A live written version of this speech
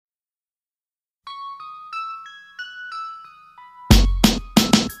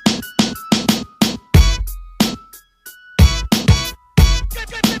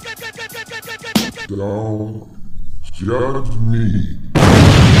Don't judge me.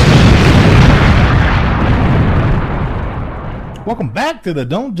 Welcome back to the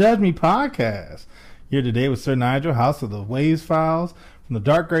Don't Judge Me podcast. Here today with Sir Nigel, House of the Waves Files, from the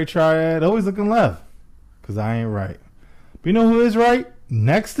Dark Gray Triad, always looking left, because I ain't right. But you know who is right?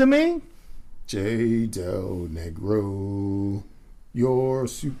 Next to me? J. Del Negro, your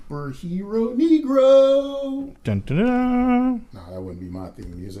superhero Negro. Dun, dun, dun. No, that wouldn't be my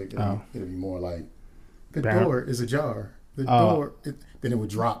theme music. Oh. It'd be more like, the Bam. door is ajar. The door, then it would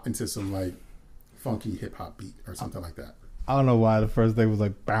drop into some like funky hip hop beat or something like that. I don't know why the first thing was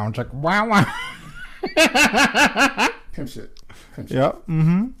like, bound, check, wow, wow. Pimp shit. Pimp shit. Yep.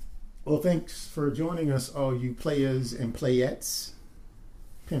 Mm-hmm. Well, thanks for joining us, all you players and playettes.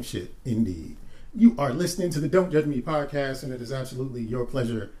 Pimp shit, indeed. You are listening to the Don't Judge Me podcast, and it is absolutely your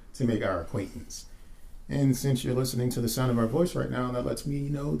pleasure to make our acquaintance. And since you're listening to the sound of our voice right now, that lets me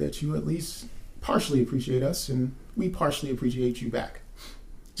know that you at least partially appreciate us, and we partially appreciate you back.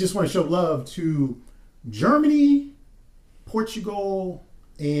 Just want to show love to Germany, Portugal,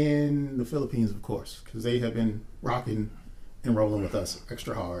 and the Philippines, of course, because they have been rocking and rolling with us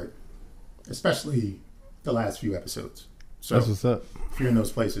extra hard, especially the last few episodes. So That's what's up. if you're in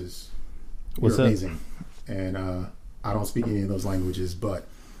those places, What's you're up? amazing. And I don't speak any of those languages, but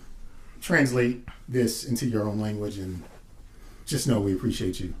translate this into your own language and just know we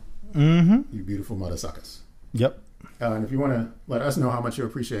appreciate you. Mm-hmm. You beautiful mother suckers. Yep. And if you want to let us know how much you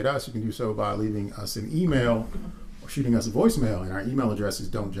appreciate us, you can do so by leaving us an email or shooting us a voicemail. And our email address is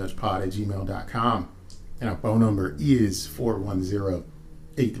don'tjudgepod@gmail.com. And our phone number is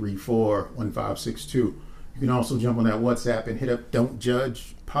 410-834-1562. You can also jump on that WhatsApp and hit up Don't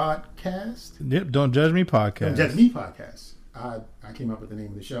Judge Podcast. Yep. Don't Judge Me podcast. Don't Judge Me Podcast. I came up with the name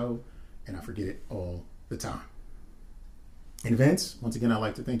of the show, and I forget it all the time. And Vince, once again, I'd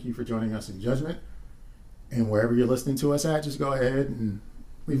like to thank you for joining us in judgment. And wherever you're listening to us at, just go ahead and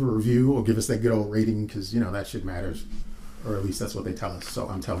leave a review or give us that good old rating, because, you know, that shit matters. Or at least that's what they tell us. So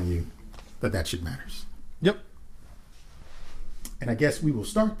I'm telling you that shit matters. Yep. And I guess we will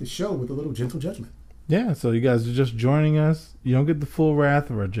start the show with a little gentle judgment. Yeah, so you guys are just joining us. You don't get the full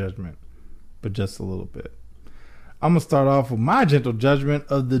wrath of our judgment, but just a little bit. I'm going to start off with my gentle judgment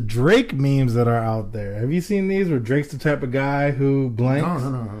of the Drake memes that are out there. Have you seen these where Drake's the type of guy who blanks?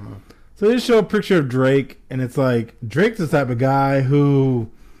 No. So they show a picture of Drake, and it's like, Drake's the type of guy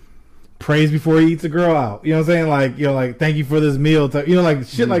who prays before he eats a girl out. You know what I'm saying? Like, you know, like, thank you for this meal. You know, like,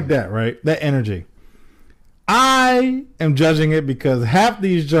 shit like that, right? That energy. I am judging it because half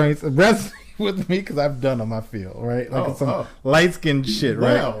these joints resonate with me because I've done them, I feel, right? Like some light-skinned shit,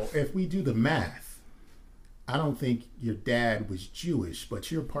 right? Well, if we do the math, I don't think your dad was Jewish,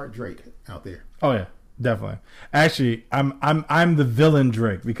 but you're part Drake out there. Oh, yeah. Definitely. Actually, I'm the villain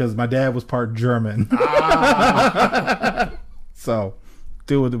Drake because my dad was part German. So,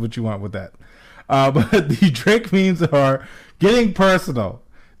 do with it what you want with that. But the Drake memes are getting personal.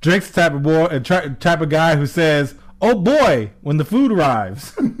 Drake's the type of boy, type of guy who says, "Oh boy," when the food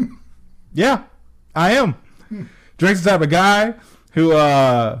arrives. Yeah, I am. Drake's the type of guy who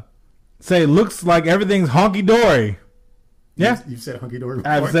say looks like everything's honky dory. Yeah, You've said hunky dory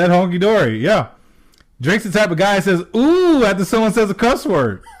before. I've said honky dory. Yeah. Drake's the type of guy that says, "Ooh," after someone says a cuss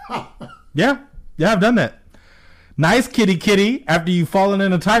word. Yeah, I've done that. Nice kitty after you've fallen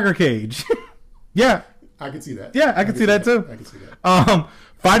in a tiger cage. Yeah. I can see that. Yeah, I can see that too. I can see that.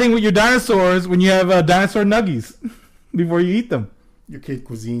 Fighting with your dinosaurs when you have dinosaur nuggies before you eat them. Your kid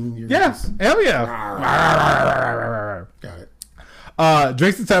cuisine. Yes, hell yeah. Got it.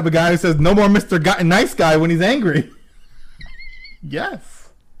 Drake's the type of guy who says no more Mr. Nice Guy when he's angry. Yes.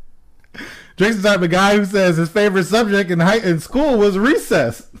 Drake's the type of guy who says his favorite subject in school was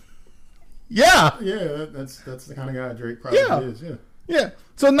recess. Yeah. Yeah, that's the kind of guy Drake probably is. Yeah. Yeah.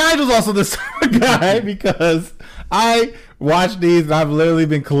 So Nigel's also this type of guy because I watch these and I've literally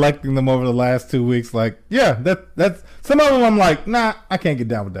been collecting them over the last 2 weeks. Like, yeah, that's some of them I'm like, nah, I can't get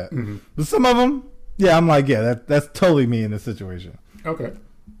down with that. Mm-hmm. But some of them, yeah, I'm like, yeah, that's totally me in this situation. Okay.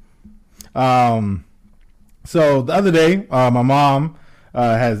 So the other day, my mom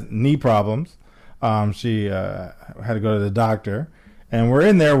has knee problems. She had to go to the doctor, and we're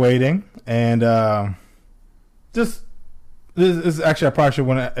in there waiting, and just. This is actually, I probably should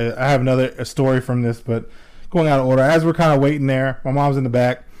want to. I have another story from this, but going out of order. As we're kind of waiting there, my mom's in the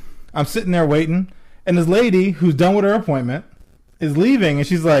back. I'm sitting there waiting, and this lady who's done with her appointment is leaving, and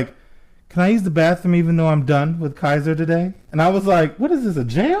she's like, "Can I use the bathroom even though I'm done with Kaiser today?" And I was like, "What is this, a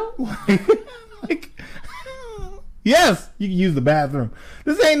jail?" like, yes, you can use the bathroom.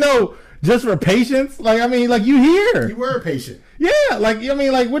 This ain't no just for patients. Like, I mean, like, you here? You were a patient. Yeah, like, I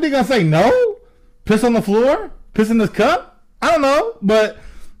mean, like, what are they gonna say? No. Piss on the floor? Piss in this cup? I don't know, but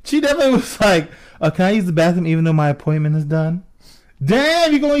she definitely was like, "Can I use the bathroom even though my appointment is done?"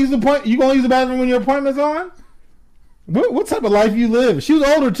 Damn, you gonna use the bathroom when your appointment's on? What type of life you live? She was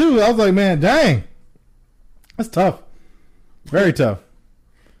older too. I was like, man, dang, that's tough. Very tough.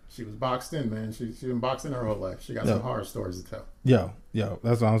 She was boxed in, man. She been boxed in her whole life. She got some horror stories to tell. Yo,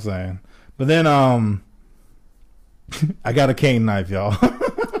 that's what I'm saying. But then, I got a cane knife, y'all.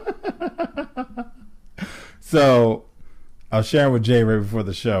 So I was sharing with Jay right before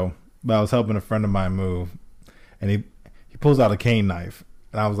the show, but I was helping a friend of mine move, and he pulls out a cane knife,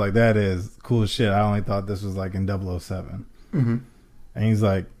 and I was like, that is cool as shit. I only thought this was like in 007. Mm-hmm. And he's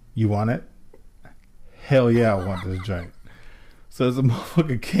like, you want it? Hell yeah, I want this joint. So it's a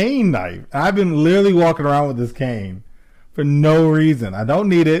motherfucking cane knife. I've been literally walking around with this cane for no reason. I don't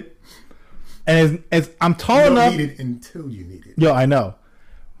need it. And I'm tall enough. You don't need it until you need it. Yo, I know.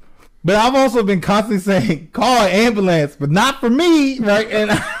 But I've also been constantly saying, call an ambulance, but not for me, right?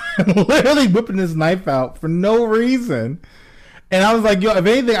 And I'm literally whipping this knife out for no reason. And I was like, yo, if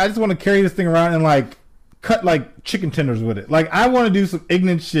anything, I just want to carry this thing around and like cut like chicken tenders with it. Like I want to do some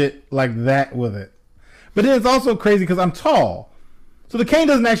ignorant shit like that with it. But then it's also crazy because I'm tall. So the cane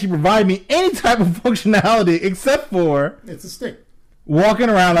doesn't actually provide me any type of functionality except for it's a stick.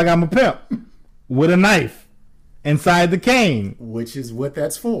 Walking around like I'm a pimp with a knife inside the cane. Which is what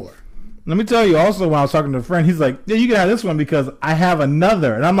that's for. Let me tell you also, when I was talking to a friend, he's like, yeah, you can have this one because I have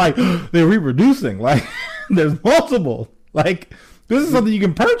another. And I'm like, they're reproducing. Like, there's multiple. Like, this is something you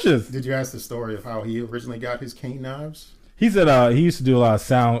can purchase. Did you ask the story of how he originally got his cane knives? He said he used to do a lot of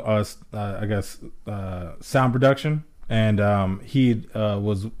sound, sound production. And he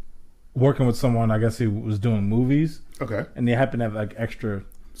was working with someone, I guess he was doing movies. Okay. And they happen to have like extra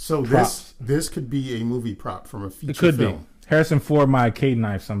So props. this could be a movie prop from a feature It could film. be. Harrison Ford might cane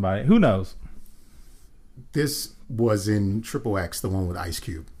knife somebody. Who knows? This was in Triple X, the one with Ice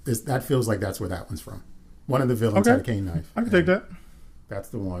Cube. That feels like that's where that one's from. One of the villains had a cane knife. I can take that. That's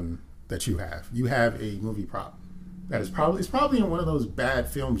the one that you have. You have a movie prop that is probably in one of those bad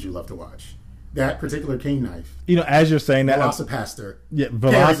films you love to watch. That particular cane knife. You know, as you're saying that, Velocipaster. Yeah,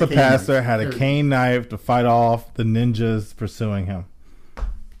 Velocipaster had a cane knife to fight off the ninjas pursuing him.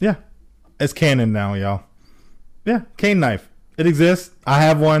 Yeah, it's canon now, y'all. Yeah, cane knife. It exists. I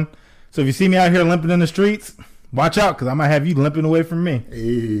have one. So if you see me out here limping in the streets, watch out because I might have you limping away from me.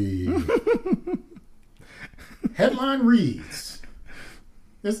 Hey. Headline reads.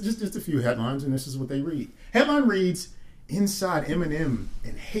 There's just a few headlines, and this is what they read. Headline reads, Inside Eminem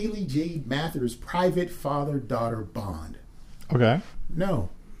and Haley Jade Mathers' private father-daughter bond. Okay. No,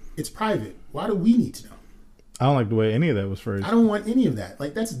 it's private. Why do we need to know? I don't like the way any of that was phrased. I don't want any of that.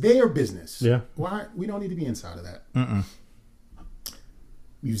 Like, that's their business. Yeah. Why? We don't need to be inside of that. Mm-mm.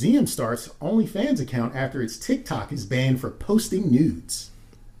 Museum starts OnlyFans account after its TikTok is banned for posting nudes.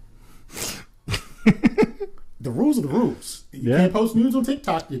 The rules are the rules. You can't post nudes on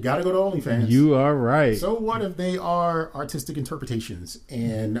TikTok. You got to go to OnlyFans. You are right. So what if they are artistic interpretations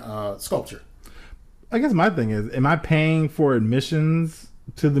and sculpture? I guess my thing is, am I paying for admissions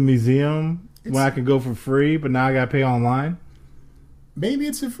to the museum when I could go for free, but now I got to pay online? Maybe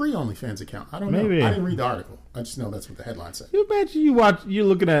it's a free OnlyFans account. I don't know. I didn't read the article. I just know that's what the headline said. You bet you're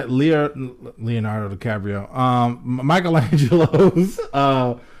looking at Leonardo DiCaprio, Michelangelo's,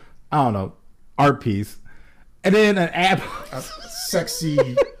 I don't know, art piece, and then an app, a sexy,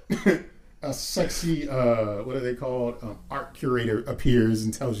 what are they called? Art curator appears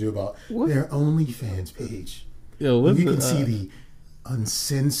and tells you about their OnlyFans page. Yo, you can see the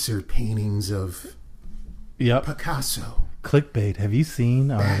uncensored paintings of Picasso. Clickbait. Have you seen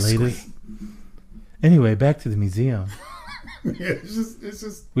our Basquiat. latest? Anyway, back to the museum. Yeah, it's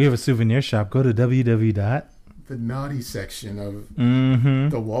just We have a souvenir shop. Go to www. the naughty section of Mm-hmm.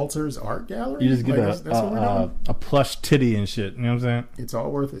 the Walters Art Gallery. You just get that's what we're doing. a plush titty and shit. You know what I'm saying? It's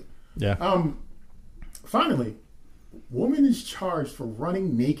all worth it. Yeah. Finally, woman is charged for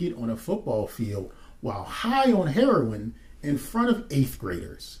running naked on a football field while high on heroin in front of 8th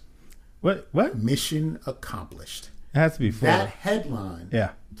graders. What? Mission accomplished. It has to be full. That headline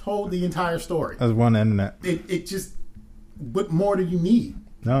told the entire story. That's one internet. It just, what more do you need?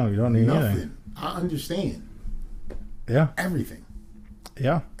 No, you don't need Nothing. anything. I understand. Yeah. Everything.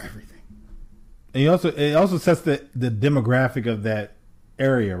 Yeah. Everything. And it also sets the demographic of that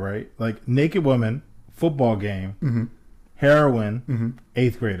area, right? Like naked woman, football game, heroin,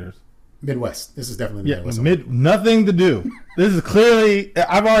 8th graders. Midwest. This is definitely the Midwest. Nothing to do. This is clearly,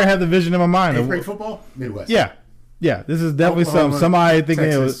 I've already had the vision in my mind. 8th grade football? Midwest. Yeah. Yeah. This is definitely Oklahoma, somebody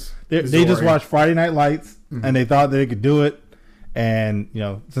thinking Texas, they just watched Friday Night Lights and they thought they could do it. And,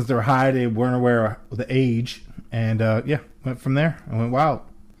 since they were high, they weren't aware of the age. And, went from there and went wild.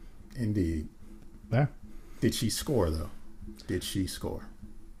 Indeed. Yeah. Did she score, though? Did she score?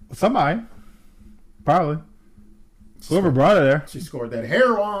 Somebody. Probably. Whoever brought her there. She scored that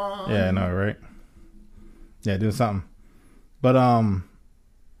heroin. Yeah, I know, right? Yeah, doing something. But,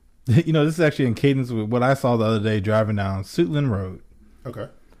 this is actually in cadence with what I saw the other day driving down Suitland Road. Okay.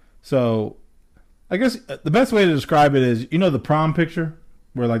 So, I guess the best way to describe it is, the prom picture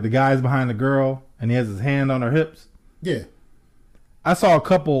where, like, the guy's behind the girl and he has his hand on her hips? Yeah. I saw a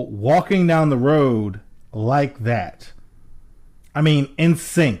couple walking down the road like that. I mean, in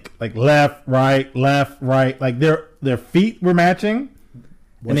sync. Like, left, right. Like, their feet were matching.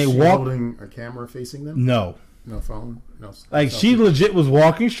 Was she holding a camera facing them? No. No phone? No. Like, she legit was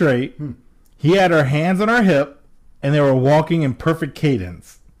walking straight. He had her hands on her hip, and they were walking in perfect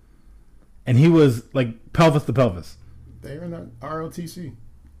cadence. And he was, like, pelvis to pelvis. They're in the ROTC.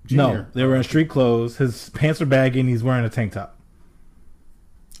 No, they were in street clothes. His pants were baggy, and he's wearing a tank top.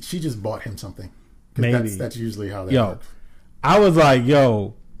 She just bought him something. Maybe. That's usually how that works. I was like,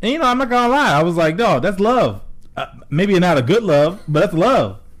 and I'm not going to lie. I was like, no, that's love. Maybe not a good love, but that's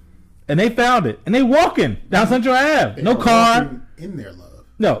love. And they found it. And they walking down Central Ave. No car. In their love.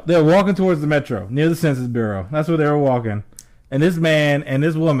 No, they were walking towards the Metro, near the Census Bureau. That's where they were walking. And this man and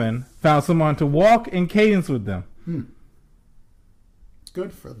this woman found someone to walk in cadence with them.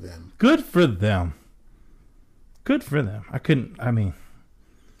 Good for them. Good for them.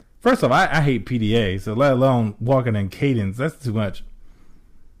 First off, I hate PDA, so let alone walking in cadence. That's too much.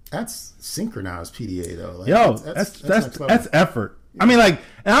 That's synchronized PDA, though. Like, that's effort. I mean, like,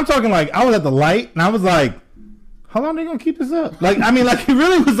 and I'm talking like I was at the light and I was like, how long are they gonna keep this up? Like, I mean, like it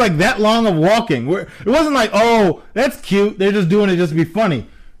really was like that long of walking. Where it wasn't like, oh, that's cute. They're just doing it just to be funny.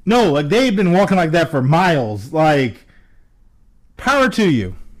 No, like they've been walking like that for miles. Like, power to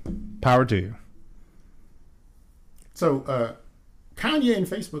you. So, Kanye and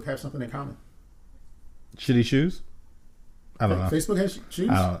Facebook have something in common. Shitty shoes? I don't know. Facebook has shoes?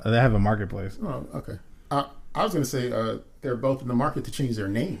 They have a marketplace. Oh, okay. I was going to say they're both in the market to change their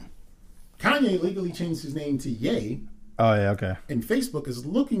name. Kanye legally changed his name to Ye. Oh, yeah, okay. And Facebook is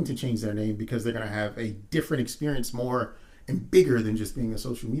looking to change their name because they're going to have a different experience, more and bigger than just being a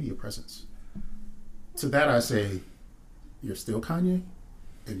social media presence. To that I say, you're still Kanye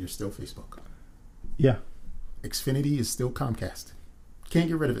and you're still Facebook. Yeah. Xfinity is still Comcast. Can't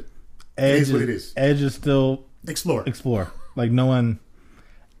get rid of it. Edge it is what it is. Edge is still Explore. Like no one.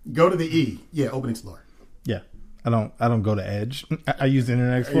 Go to the E. Yeah, open Explorer. Yeah, I don't go to Edge. I use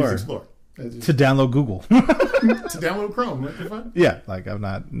Internet Explorer. I use Explorer. To download Google. To download Chrome. What the fuck? Yeah, like I'm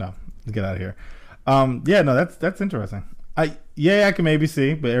not. No, get out of here. Yeah, no, that's interesting. I can maybe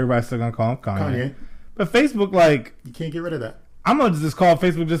see, but everybody's still gonna call him Kanye. But Facebook, like, you can't get rid of that. I'm gonna just call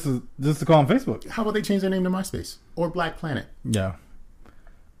Facebook just to call him Facebook. How about they change their name to MySpace or Black Planet? Yeah.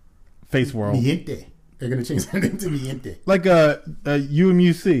 Face World. Miente. They're gonna change their name to Miente. Like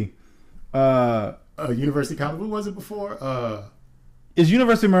UMUC. University College. What was it before? It's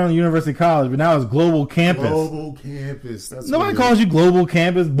University of Maryland University College, but now it's Global Campus. Global Campus. That's nobody calls you Global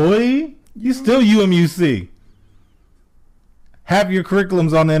Campus, boy. You still UMUC. Have your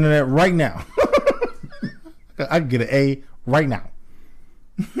curriculums on the internet right now. I can get an A right now.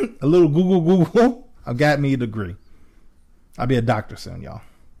 A little Google. I got me a degree. I'll be a doctor soon, y'all.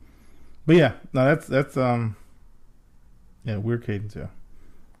 But yeah, no, that's weird cadence, yeah.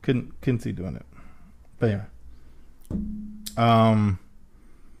 Couldn't see doing it. But anyway.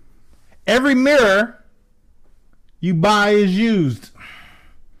 Every mirror you buy is used.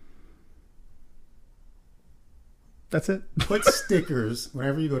 That's it. Put stickers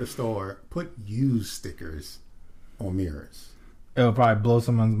whenever you go to store. Put used stickers on mirrors. It'll probably blow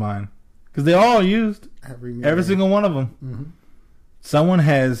someone's mind because they all used. Every single one of them. Mm-hmm. Someone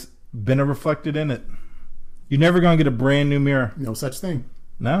has been reflected in it. You're never gonna get a brand new mirror. No such thing.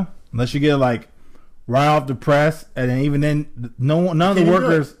 No, unless you get like right off the press, and then even then, none of the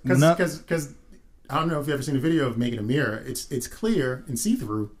workers. Because I don't know if you've ever seen a video of making a mirror. It's clear and see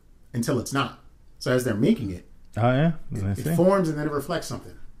through until it's not. So as they're making it, it forms and then it reflects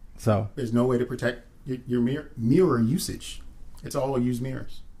something. So there's no way to protect your mirror usage. It's all used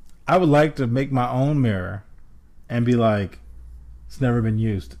mirrors. I would like to make my own mirror and be like, it's never been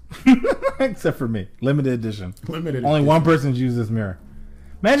used. Except for me. Limited edition. Only one person's used this mirror.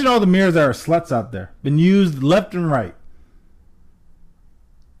 Imagine all the mirrors that are sluts out there. Been used left and right.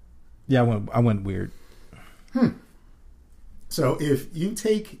 Yeah, I went weird. So if you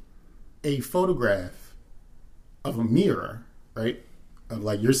take a photograph of a mirror, right? Of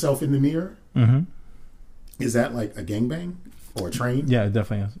like yourself in the mirror, mm-hmm. Is that like a gangbang? or a train. Yeah, it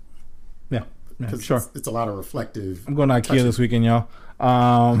definitely is. Yeah, Because sure. it's a lot of reflective. I'm going to IKEA touching. this weekend, y'all.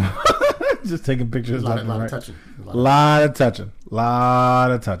 Just taking pictures. A lot left and of right. touching. Lot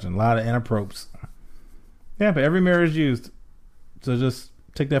of touching. Lot of inappropriate. Yeah, but every mirror is used. So just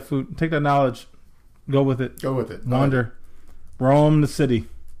take that food, take that knowledge, go with it. Go with it. Wander. Roam the city.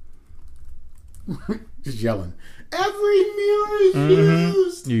 Just yelling. Every mirror is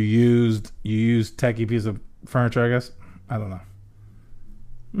used. You used tacky piece of furniture, I guess. I don't know.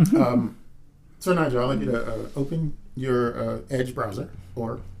 So Nigel, I'd like you to open your Edge browser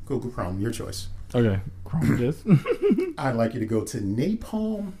or Google Chrome, your choice. Okay. Chrome it is. I'd like you to go to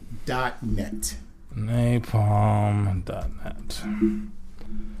napalm.net. Napalm.net.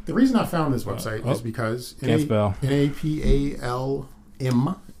 The reason I found this website is because can't spell. napalm.net.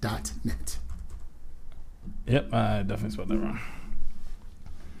 Yep, I definitely spelled that wrong.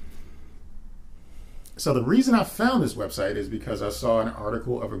 So the reason I found this website is because I saw an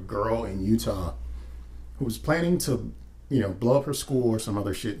article of a girl in Utah who was planning to, blow up her school or some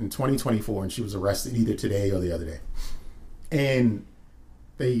other shit in 2024, and she was arrested either today or the other day. And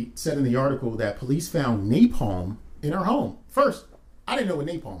they said in the article that police found napalm in her home. First, I didn't know what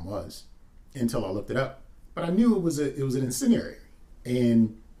napalm was until I looked it up, but I knew it was an incendiary,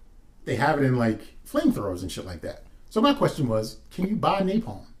 and they have it in like flamethrowers and shit like that. So my question was, can you buy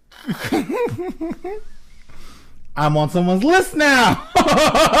napalm? I'm on someone's list now. Go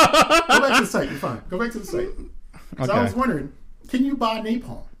back to the site. You're fine. Go back to the site. So Okay. I was wondering, can you buy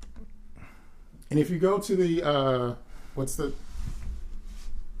napalm? And if you go to the what's the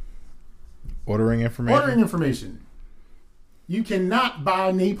Ordering information, you cannot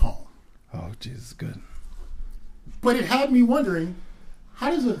buy napalm. Oh, Jesus, good. But it had me wondering,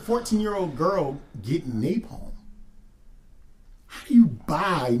 how does a 14-year-old girl get napalm? How do you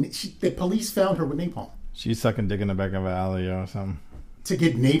buy? The police found her with napalm. She's sucking dick in the back of an alley or something. To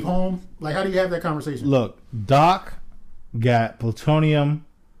get napalm? Like, how do you have that conversation? Look, Doc got plutonium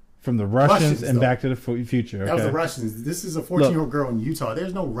from the Russians and though. Back to the Future. Okay? That was the Russians. This is a 14-year-old girl in Utah.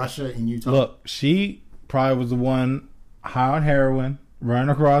 There's no Russia in Utah. Look, she probably was the one high on heroin, running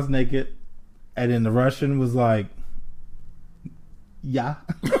across naked, and then the Russian was like, yeah.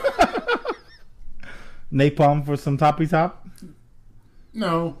 Napalm for some toppy top?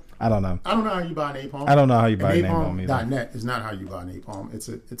 No. I don't know. I don't know how you buy napalm. I don't know how you buy napalm either. Napalm.net is not how you buy napalm.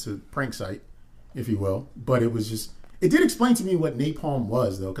 It's a prank site, if you will. But it was just, it did explain to me what napalm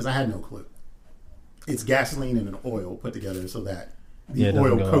was, though, because I had no clue. It's gasoline and an oil put together so that the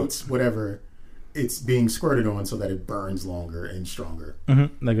oil coats whatever it's being squirted on so that it burns longer and stronger.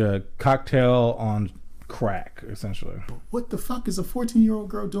 Mm-hmm. Like a cocktail on crack, essentially. What the fuck is a 14-year-old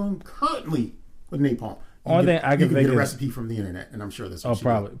girl doing currently with napalm? Only thing I can get think a is recipe from the internet, and I'm sure that's what she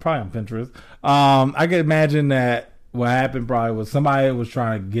probably on Pinterest. I can imagine that what happened probably was somebody was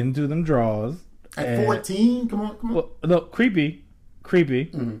trying to get into them drawers at 14. Come on. Well, look, creepy,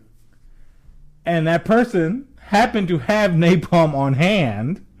 mm-hmm. And that person happened to have napalm on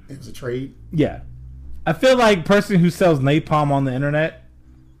hand. It was a trade. Yeah, I feel like person who sells napalm on the internet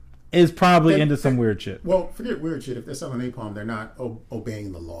is probably into some weird shit. Well, forget weird shit. If they're selling napalm, they're not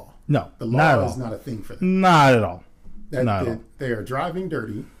obeying the law. No, the law is not a thing for them. Not at all. They are driving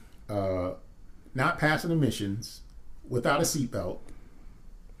dirty, not passing emissions, without a seatbelt,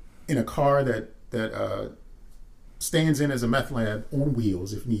 in a car that stands in as a meth lab on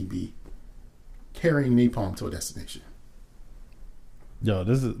wheels, if need be, carrying napalm to a destination. Yo,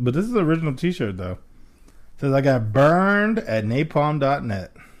 this is the original T-shirt though. It says I got burned at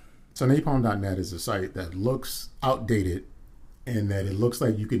napalm.net. So napalm.net is a site that looks outdated and that it looks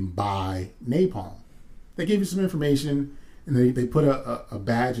like you can buy napalm. They give you some information and they put a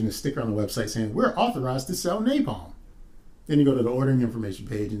badge and a sticker on the website saying, we're authorized to sell napalm. Then you go to the ordering information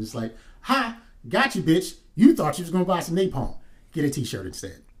page and it's like, ha, got you, bitch. You thought you was going to buy some napalm. Get a T-shirt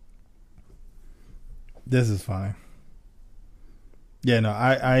instead. This is funny. Yeah, no,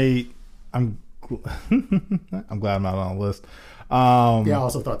 I'm I'm glad I'm not on the list. I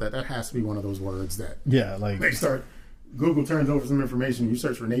also thought that has to be one of those words that like they start. Google turns over some information. You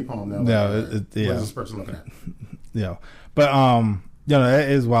search for napalm now. What is this person looking at? Yeah, but it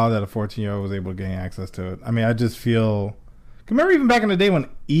is wild that a 14-year-old was able to gain access to it. I mean, I just feel. Remember even back in the day when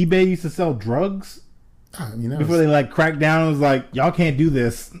eBay used to sell drugs? I mean, before they like cracked down, it was like y'all can't do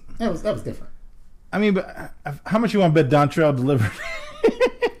this. That was different. I mean, but how much you want to bet Dontrell delivered?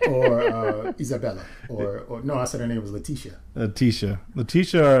 Or Isabella, or no, I said her name was Letitia. Letitia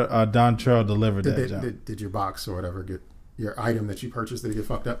Dontrell delivered that job. Did your box or whatever get your item that you purchased? Did it get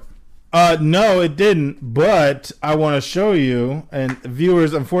fucked up? No, it didn't. But I want to show you, and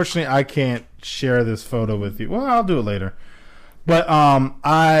viewers. Unfortunately, I can't share this photo with you. Well, I'll do it later. But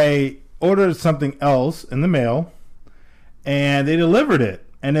I ordered something else in the mail, and they delivered it.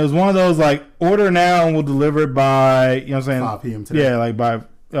 And it was one of those like order now and we'll deliver it by, you know what I'm saying? 5 p.m. today. Yeah, like by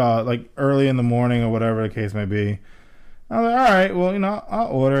like early in the morning or whatever the case may be. I was like, all right, well, you know, I'll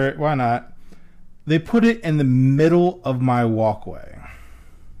order it. Why not? They put it in the middle of my walkway.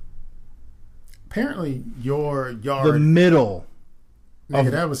 Apparently, your yard. The middle.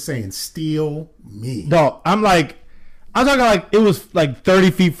 Nigga, that was saying steal me. No, I'm talking like it was like 30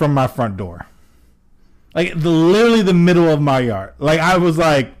 feet from my front door. Like literally the middle of my yard. Like I was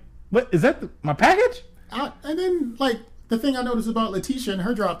like, what is that? My package? And then like the thing I noticed about Letitia and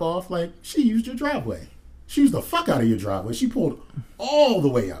her drop off, like she used your driveway. She used the fuck out of your driveway. She pulled all the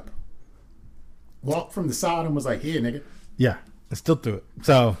way up, walked from the side, and was like, "Here, nigga." Yeah, and still threw it.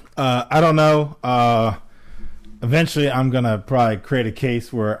 So I don't know. Eventually, I'm gonna probably create a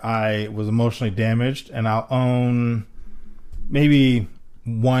case where I was emotionally damaged, and I'll own maybe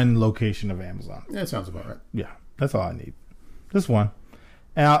one location of Amazon. That sounds about right. Yeah, that's all I need. Just one.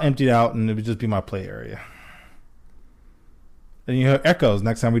 And I'll empty it out and it would just be my play area. And you hear echoes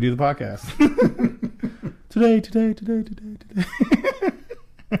next time we do the podcast. today.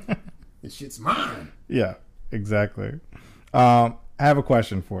 This shit's mine. Yeah, exactly. I have a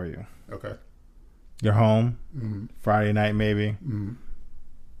question for you. Okay. You're home, Mm-hmm. Friday night maybe. Mm-hmm.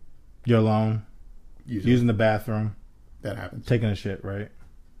 You're alone, Usually using the bathroom, that happens. taking a shit, right?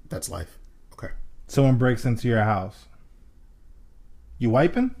 That's life. Okay. Someone breaks into your house. You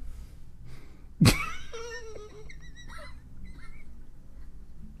wiping?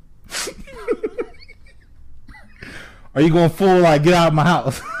 Are you going full like get out of my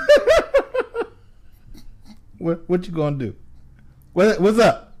house? What you gonna do? What's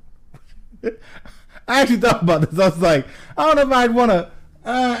up? I actually thought about this. I was like, I don't know if I'd want to,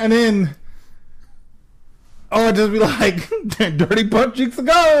 and then I'd just be like, dirty butt cheeks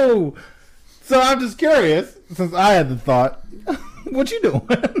ago. So I'm just curious, since I had the thought, what you doing?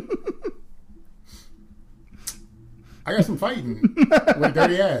 I got some fighting with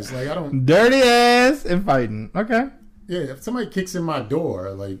dirty ass. Like I don't. Dirty ass and fighting. Okay. Yeah, if somebody kicks in my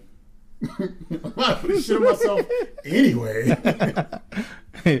door, like I'm not putting shit on myself anyway.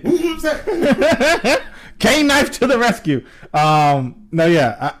 Who's that? Cane knife to the rescue. No,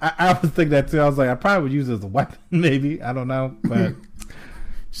 yeah, I was thinking that too. I was like, I probably would use it as a weapon, maybe. I don't know, but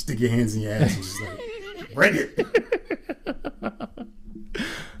Stick your hands in your ass and just like break it.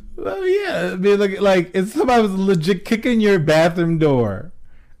 well, yeah, I mean, like if somebody was legit kicking your bathroom door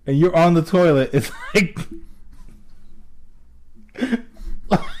and you're on the toilet, it's like,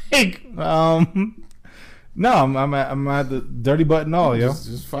 no, I'm at the dirty butt and all, yo.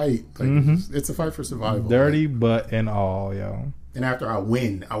 Just fight. Like it's a fight for survival. Dirty like, butt and all, yo. and after I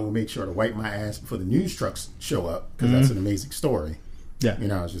win, I will make sure to wipe my ass before the news trucks show up because that's an amazing story. Yeah. You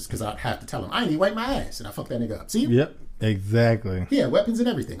know, it's just because I have to tell him I ain't wipe my ass and I fucked that nigga up. See? Yep. Exactly. Yeah, weapons and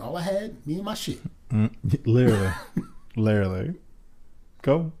everything. All I had, me and my shit. Literally. Literally.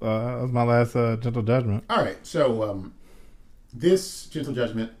 Cool. That was my last gentle judgment. All right, so this gentle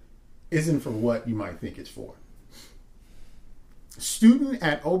judgment isn't for what you might think it's for. Student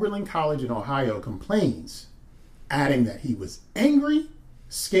at Oberlin College in Ohio complains, adding that he was angry,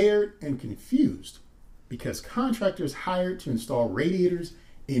 scared, and confused because contractors hired to install radiators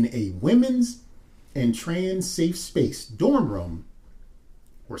in a women's and trans safe space dorm room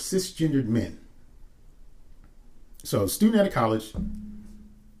were cisgendered men. So, student at a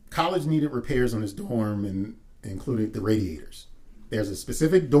college needed repairs on his dorm and included the radiators. There's a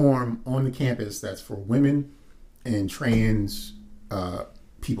specific dorm on the campus that's for women and trans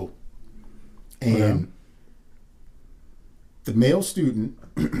people. And the male student,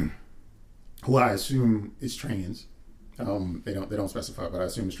 who I assume is trans, they don't specify, but I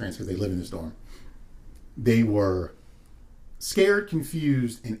assume it's trans because they live in this dorm. They were scared,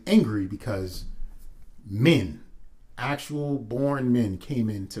 confused, and angry because men, actual born men, came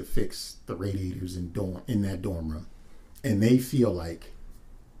in to fix the radiators in that dorm room, and they feel like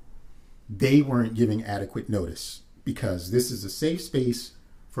they weren't giving adequate notice because this is a safe space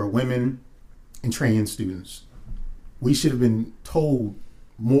for women and trans students. We should have been told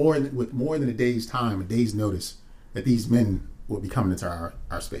with more than a day's notice, that these men will be coming into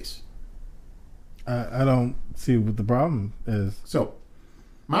our space. I don't see what the problem is. So,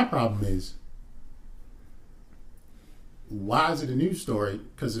 my problem is, why is it a news story?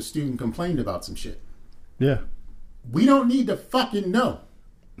 Because a student complained about some shit. Yeah. We don't need to fucking know.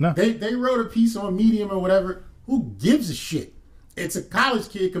 No. They wrote a piece on Medium or whatever. Who gives a shit? It's a college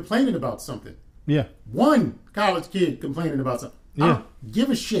kid complaining about something. Yeah. One college kid complaining about something. Yeah. I don't give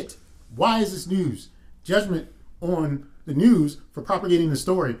a shit. Why is this news? Judgment on the news for propagating the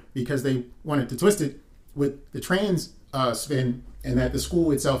story because they wanted to twist it with the trans spin, and that the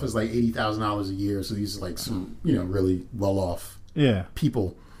school itself is like $80,000 a year. So these are like some, really well off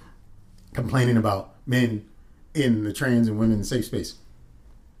people complaining about men in the trans and women's safe space.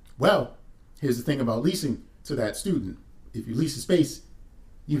 Well, here's the thing about leasing to that student. If you lease a space,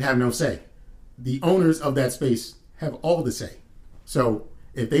 you have no say. The owners of that space have all the say. So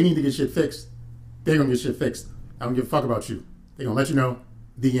if they need to get shit fixed, they're going to get shit fixed. I don't give a fuck about you. They're going to let you know,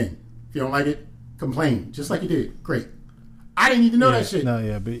 the end. If you don't like it, complain. Just like you did. Great. I didn't even know that shit. No,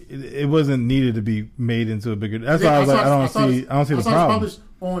 yeah, but it wasn't needed to be made into a bigger... That's why I was like, I don't see the problem. It's published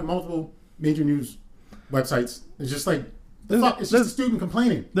on multiple major news websites. It's just like, it's just a student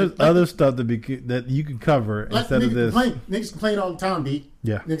complaining. There's other stuff that you can cover instead of this. Niggas complain all the time, B.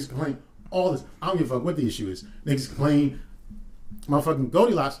 Yeah. Niggas complain all this. I don't give a fuck what the issue is. Niggas complain. Motherfucking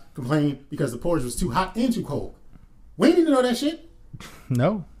Goldilocks complained because the porridge was too hot and too cold. We didn't even know that shit.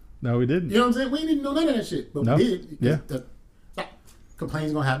 No, we didn't. You know what I'm saying? We didn't know none of that shit. But we did. Yeah.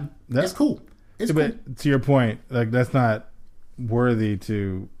 Complaints gonna happen. That's cool. It's cool. But to your point, like, that's not worthy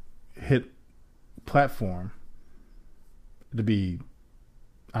to hit platform to be...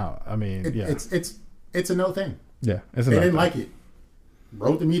 It's a no thing. Yeah, they didn't like it.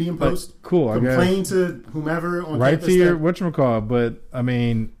 Wrote the Medium post. Cool. Complained to whomever on right campus. To your whatchamacallit. But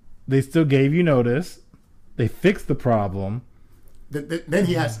they still gave you notice. They fixed the problem. Then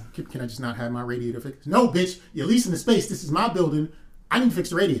he asked, "Can I just not have my radiator fixed?" No, bitch. You're leasing the space. This is my building. I need to fix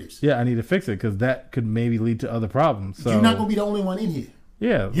the radiators. Yeah, I need to fix it because that could maybe lead to other problems. So you're not gonna be the only one in here.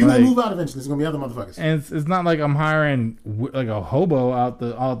 Yeah, you're gonna move out eventually. There's gonna be other motherfuckers. And it's not like I'm hiring like a hobo out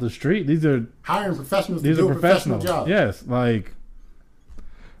the street. These are hiring professionals. These are professional jobs. Yes, like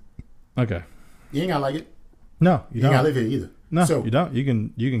okay. You ain't gotta like it. No, you ain't gotta live here either. No, so, you don't. You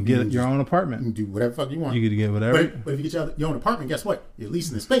can get your own apartment. You can do whatever the fuck you want. You can get whatever. But if you get your own apartment, guess what? You're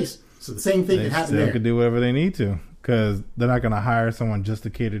leasing the space. So the same thing can happen there. They can do whatever they need to because they're not going to hire someone just to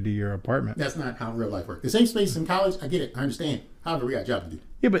cater to your apartment. That's not how real life works. The same space in college, I get it. I understand. However, we got a job to do.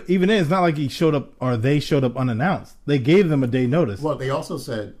 Yeah, but even then, it's not like he showed up or they showed up unannounced. They gave them a day notice. Well, they also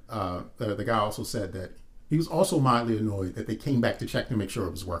said, the guy also said that he was also mildly annoyed that they came back to check to make sure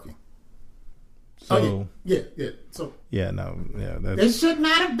it was working. So yeah. So that should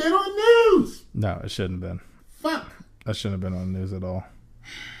not have been on the news. No, it shouldn't have been. Fuck. That shouldn't have been on the news at all.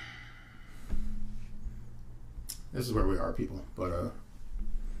 This is where we are, people. But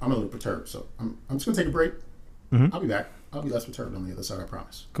I'm a little perturbed, so I'm just gonna take a break. Mm-hmm. I'll be back. I'll be less perturbed on the other side, I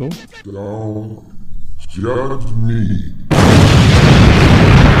promise. Cool. Don't judge me.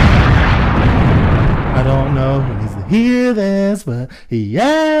 I don't know who needs to hear this, but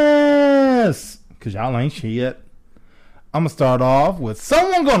yes. Because y'all ain't shit. I'm going to start off with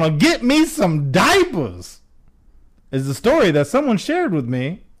someone going to get me some diapers. It's a story that someone shared with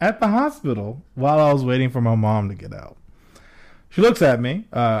me at the hospital while I was waiting for my mom to get out. She looks at me.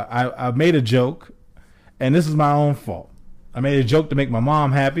 I made a joke, and this is my own fault. I made a joke to make my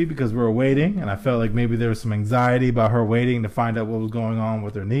mom happy because we were waiting, and I felt like maybe there was some anxiety about her waiting to find out what was going on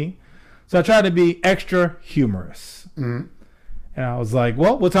with her knee. So I tried to be extra humorous. Mm-hmm. And I was like,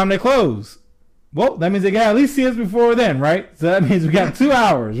 well, what time they close? Well, that means they got at least see us before then, right? So that means we got 2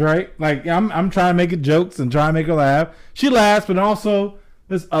 hours, right? Like, I'm trying to make it jokes and trying to make her laugh. She laughs, but also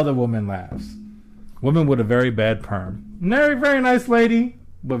this other woman laughs. Woman with a very bad perm. Very, very nice lady,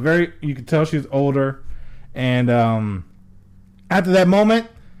 but you could tell she's older. And after that moment,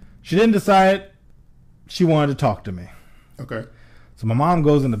 she didn't decide she wanted to talk to me. Okay. So my mom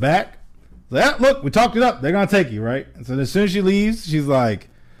goes in the back. Like, look, we talked it up. They're going to take you, right? And so as soon as she leaves, she's like,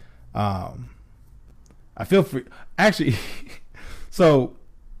 I feel free. Actually, so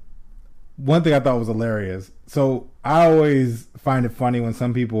one thing I thought was hilarious. So I always find it funny when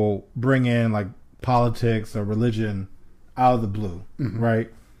some people bring in like politics or religion out of the blue, mm-hmm.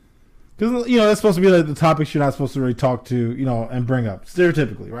 right? Because, that's supposed to be like the topics you're not supposed to really talk to, and bring up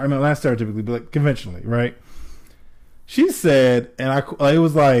stereotypically, right? I mean, not stereotypically, but like conventionally, right? She said, and it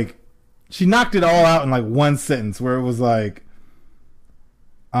was like, she knocked it all out in like one sentence where it was like,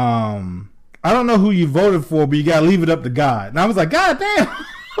 I don't know who you voted for, but you gotta leave it up to God. And I was like, God damn.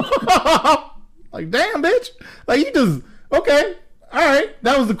 Like, damn, bitch. Like, you just, okay. All right.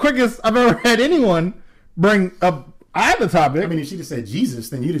 That was the quickest I've ever had anyone bring up either topic. I mean, if she just said Jesus,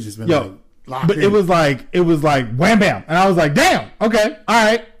 then you'd have just been like, locked but in. it was like, wham, bam. And I was like, damn. Okay. All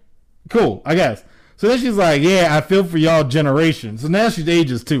right. Cool, I guess. So then she's like, yeah, I feel for y'all generation. So now she's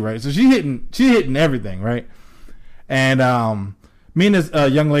ages too, right? So she's hitting everything, right? And me and this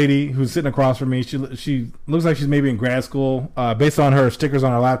young lady who's sitting across from me, she looks like she's maybe in grad school. Based on her stickers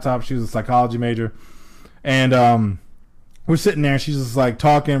on her laptop, she was a psychology major. And we're sitting there and she's just like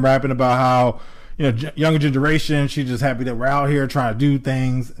talking, rapping about how, younger generation, she's just happy that we're out here trying to do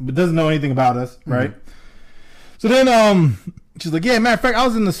things, but doesn't know anything about us, right? So then she's like, yeah, matter of fact, I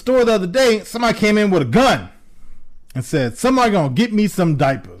was in the store the other day, somebody came in with a gun and said, somebody gonna get me some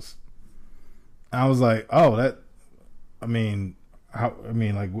diapers. I was like, oh,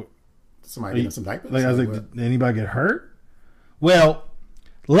 Somebody getting some diapers? Like, I was like, did anybody get hurt? Well,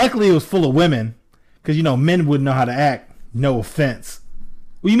 luckily it was full of women, because, men wouldn't know how to act. No offense.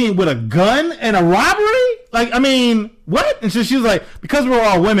 What you mean, with a gun and a robbery? Like, what? And so she was like, because we're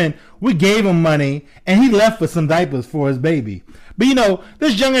all women, we gave him money, and he left with some diapers for his baby. But,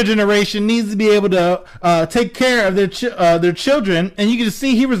 this younger generation needs to be able to take care of their children, and you can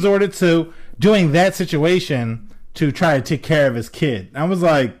see he resorted to doing that situation to try to take care of his kid. I was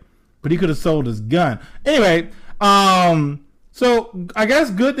like, but he could have sold his gun. Anyway, so I guess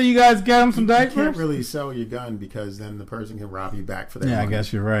good that you guys got him some diapers. You can't really sell your gun because then the person can rob you back for their money. I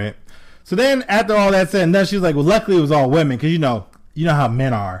guess you're right. So then after all that said and done, she was like, well, luckily it was all women because you know how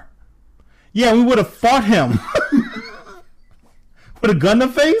men are. Yeah, we would have fought him. With a gun in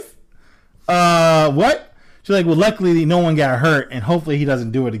the face? What? She's like, well, luckily no one got hurt and hopefully he doesn't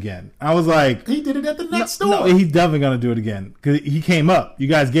do it again. I was like, he did it at the next store. No, he's definitely going to do it again because he came up. You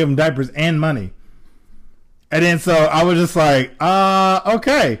guys gave him diapers and money. And then so I was just like,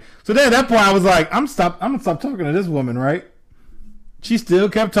 okay. So then at that point I was like, I'm gonna stop talking to this woman, right? She still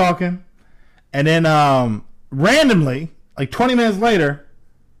kept talking. And then randomly, like 20 minutes later,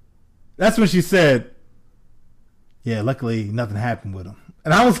 that's when she said, yeah, luckily nothing happened with him.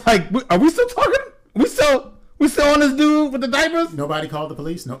 And I was like, are we still talking? We still on this dude with the diapers? Nobody called the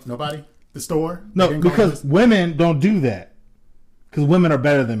police? No, nobody? The store? No, because women don't do that. Because women are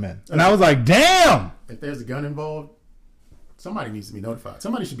better than men. And I was like, damn! If there's a gun involved, somebody needs to be notified.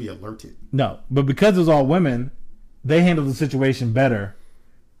 Somebody should be alerted. No, but because it was all women, they handled the situation better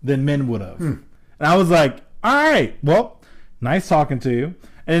than men would have. And I was like, all right, well, nice talking to you.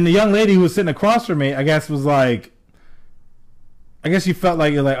 And then the young lady who was sitting across from me, I guess was like, I guess you felt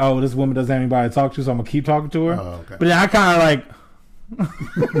like you're like, oh, this woman doesn't have anybody to talk to, so I'm going to keep talking to her. Oh, okay. But then I kind of like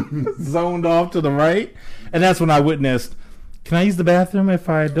zoned off to the right. And that's when I witnessed, can I use the bathroom if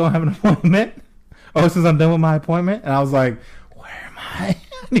I don't have an appointment? Oh, since I'm done with my appointment? And I was like, where am I?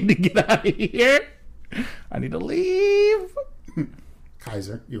 I need to get out of here. I need to leave.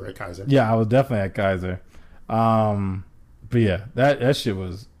 Kaiser. You were at Kaiser. Yeah, I was definitely at Kaiser. But yeah, that shit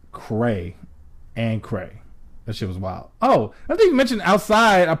was cray and cray. That shit was wild. Oh, I think you mentioned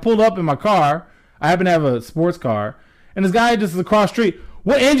outside, I pulled up in my car. I happen to have a sports car. And this guy just across the street,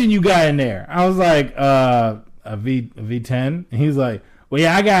 what engine you got in there? I was like, a V10. And he's like, well,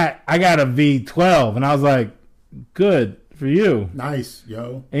 yeah, I got a V12. And I was like, good for you. Nice,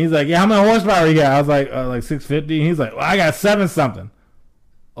 yo. And he's like, yeah, how many horsepower you got? I was like 650. And he's like, well, I got 7 something.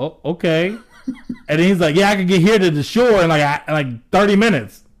 Oh, okay. And then he's like, yeah, I can get here to the shore in like 30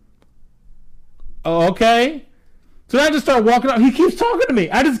 minutes. Oh, okay. So then I just started walking up. He keeps talking to me.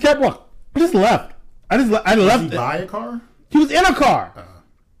 I just kept walking. I just left. I left. Did he buy a car? He was in a car.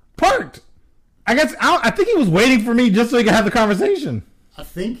 Parked. I think he was waiting for me just so he could have the conversation. I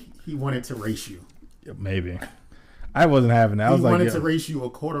think he wanted to race you. Maybe. I wasn't having that. I was he wanted to race you a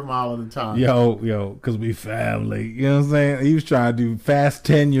quarter mile at a time. Yo, because we family. You know what I'm saying? He was trying to do fast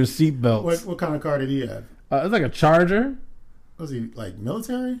 10 your seatbelts. What kind of car did he have? It was like a Charger. Was he like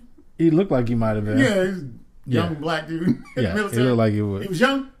military? He looked like he might have been. Yeah, he was a young black dude. Yeah, military. he looked like he would. He was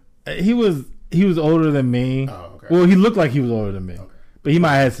young? He was older than me. Oh, okay. Well, he looked like he was older than me. Okay. But he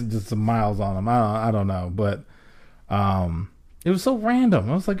might have had just some miles on him. I don't know. But it was so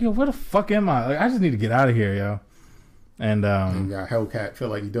random. I was like, yo, where the fuck am I? Like, I just need to get out of here, yo. And you got Hellcat, feel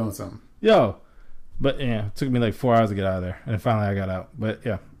like you're doing something. Yo. But yeah, it took me like 4 hours to get out of there. And finally I got out. But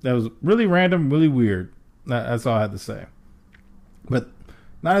yeah, that was really random, really weird. That's all I had to say. But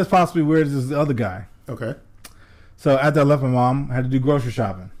not as possibly weird as the other guy. Okay. So after I left my mom, I had to do grocery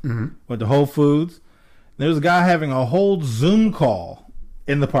shopping. Went to Whole Foods. There was a guy having a whole Zoom call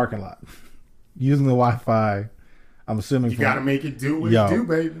in the parking lot using the Wi-Fi. I'm assuming you got to make it do what you do,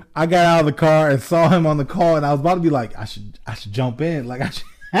 baby. I got out of the car and saw him on the call, and I was about to be like, I should jump in, like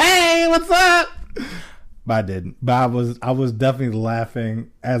hey, what's up? But I didn't. But I was definitely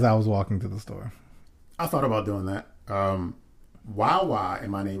laughing as I was walking to the store. I thought about doing that. Wawa in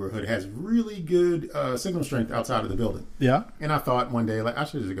my neighborhood has really good signal strength outside of the building. Yeah. And I thought one day, like, I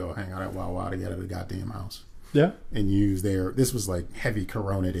should just go hang out at Wawa to get out of the goddamn house. Yeah. And use this was like heavy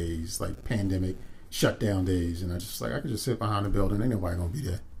Corona days, like pandemic shutdown days. And I just like, I could just sit behind the building. Ain't nobody going to be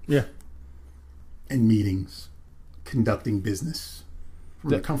there. Yeah. In meetings, conducting business from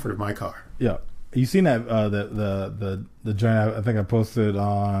the comfort of my car. Yeah. You seen that the joint I think I posted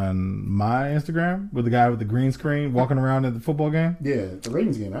on my Instagram with the guy with the green screen walking around at the football game? Yeah, the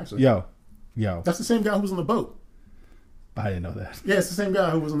Ravens game, actually. Yo. That's the same guy who was on the boat. I didn't know that. Yeah, it's the same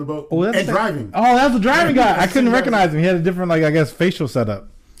guy who was on the boat that's driving. Oh, that's the driving Yeah, guy. that's I the couldn't same guy. recognize him. He had a different, like, I guess, facial setup.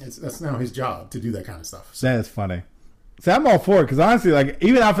 That's now his job to do that kind of stuff. So, That is funny. See, I'm all for it because honestly, like,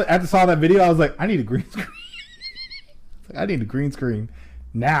 even after I saw that video, I was like, I need a green screen. I need a green screen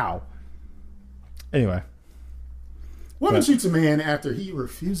now. Anyway. woman shoots a man after he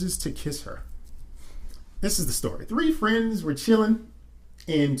refuses to kiss her. This is the story. 3 friends were chilling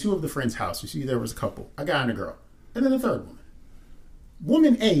in 2 of the friends' house. You see, there was a couple, a guy and a girl, and then a third woman.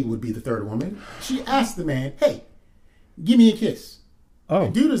 Woman A would be the third woman. She asked the man, "Hey, give me a kiss." Oh.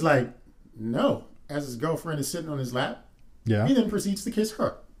 The dude is like, "No," as his girlfriend is sitting on his lap. Yeah. He then proceeds to kiss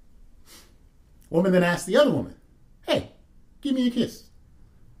her. Woman then asks the other woman, "Hey, give me a kiss."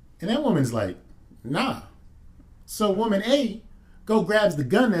 And that woman's like, "Nah." So woman A grabs the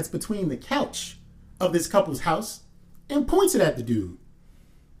gun that's between the couch of this couple's house and points it at the dude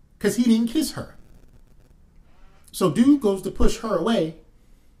because he didn't kiss her. So dude goes to push her away.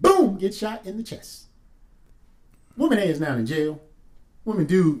 Boom, gets shot in the chest. Woman A is now in jail. Woman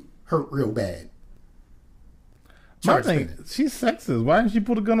dude hurt real bad. My Charged thing, pending. she's sexist. Why didn't she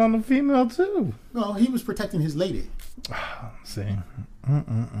put a gun on the female too? No, he was protecting his lady. See.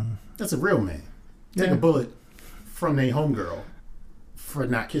 That's a real man. Take Yeah. a bullet from a homegirl for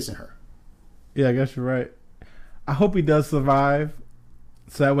not kissing her. Yeah, I guess you're right. I hope he does survive,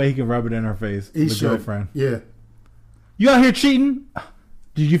 so that way he can rub it in her face. He the should. girlfriend. Yeah. You out here cheating?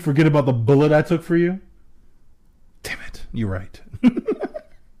 Did you forget about the bullet I took for you? Damn it! You're right.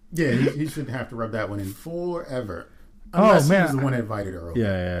 Yeah, he shouldn't have to rub that one in forever. Unless man. he was the one that invited her over.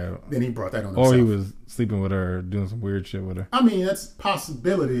 Yeah. Then he brought that on himself. Or he was sleeping with her, doing some weird shit with her. I mean, that's a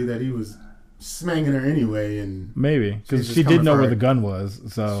possibility that he was smanging her anyway, and Maybe She's because just she did coming know for where it. the gun was.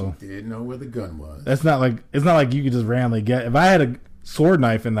 So she did know where the gun was. that's not like it's not like you could just randomly get. If I had a sword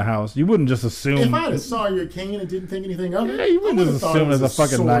knife in the house, you wouldn't just assume. If I had saw your cane and didn't think anything of it, Yeah, you wouldn't I just thought assume it was it's a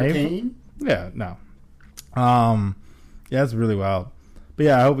fucking sword knife. Cane. Yeah, no. Yeah, it's really wild. But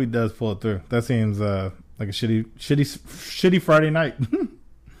yeah, I hope he does pull it through. That seems like a shitty Friday night.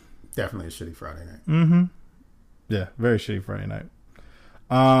 Definitely a shitty Friday night. Yeah, very shitty Friday night.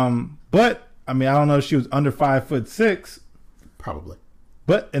 But I mean, I don't know if she was under 5'6", Probably.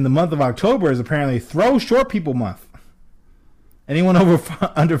 but in the month of October is apparently Throw Short People Month. Anyone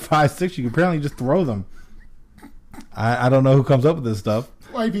over under 5'6", you can apparently just throw them. I don't know who comes up with this stuff.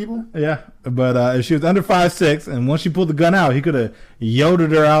 White people. Yeah, but if she was under 5'6", and once she pulled the gun out, he could have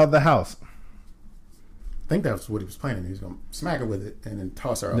yodered her out of the house. I think that's what he was planning. He was going to smack her with it and then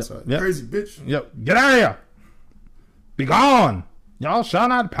toss her outside. Yep. Crazy bitch. Yep, get out of here! Be gone! Y'all shall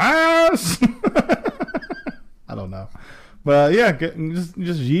not pass! I don't know. But yeah, just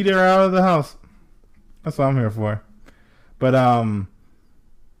yeet her out of the house. That's what I'm here for. But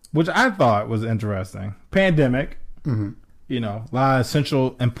which I thought was interesting. Pandemic. Mm-hmm. You know, a lot of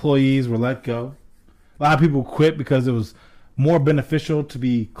essential employees were let go. A lot of people quit because it was more beneficial to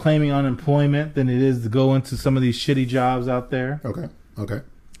be claiming unemployment than it is to go into some of these shitty jobs out there. Okay.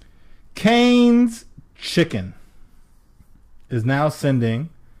 Cane's Chicken is now sending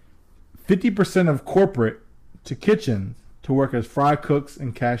 50% of corporate to kitchens to work as fry cooks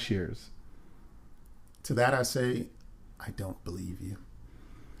and cashiers. To that I say, I don't believe you.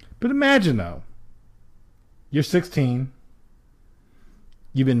 But imagine though, you're 16,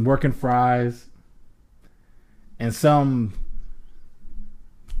 you've been working fries, and some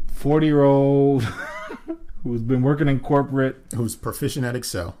 40-year-old who's been working in corporate, Who's proficient at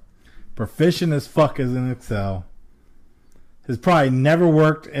Excel. proficient as fuck as in Excel, has probably never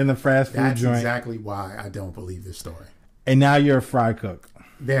worked in the fast food That's joint, exactly why I don't believe this story. and now you're a fry cook.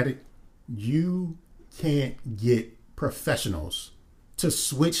 That you can't get professionals to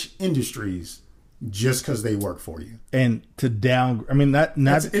switch industries just because they work for you. And to down, I mean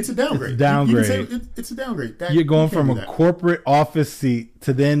it's It's a downgrade. It's a downgrade. You can say it's a downgrade. You're going you can't from do a that. corporate office seat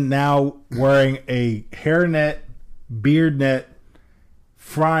to then now wearing a hairnet, beard net,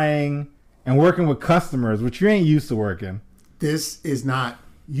 frying, and working with customers, which you ain't used to working. This is not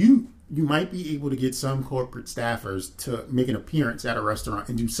you. You might be able to get some corporate staffers to make an appearance at a restaurant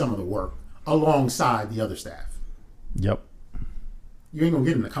and do some of the work alongside the other staff. Yep. You ain't gonna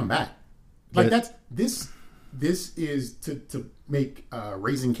get them to come back. Like But- that's this is to make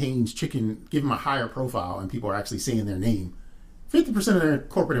Raising Cane's Chicken, give them a higher profile and people are actually saying their name. 50% of their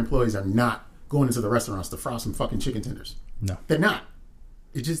corporate employees are not going into the restaurants to fry some fucking chicken tenders. No. They're not.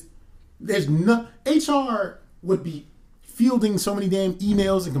 It just there's no HR would be fielding so many damn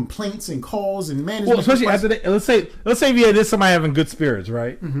emails and complaints and calls and management. Well, especially after let's say if you had this somebody having good spirits,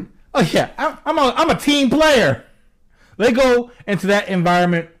 right? Mm-hmm. Oh yeah, I'm a team player. They go into that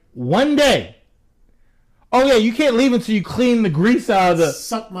environment one day. Oh yeah, you can't leave until you clean the grease out of the.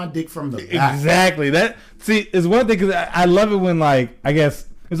 Suck my dick from the back. Exactly. That is one thing because I love it when like I guess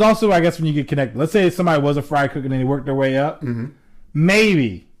it's also when you get connected. Let's say somebody was a fry cook and they worked their way up. Mm-hmm.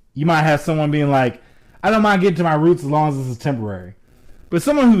 Maybe you might have someone being like, I don't mind getting to my roots as long as this is temporary. But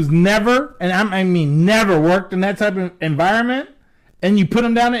someone who's never, and I mean never worked in that type of environment, and you put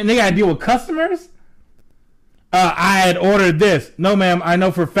them down there and they got to deal with customers. I had ordered this. No, ma'am. I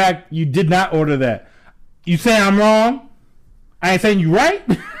know for a fact you did not order that. You say I'm wrong? I ain't saying you right?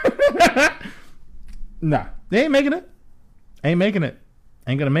 Nah. They ain't making it. Ain't making it.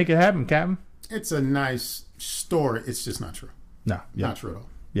 Ain't going to make it happen, Captain. It's a nice story. It's just not true. No. Yeah. Not true at all.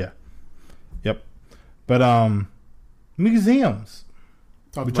 Yeah. Yep. But museums.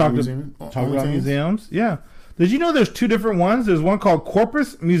 Talk about museums. Yeah. Did you know there's two different ones? There's one called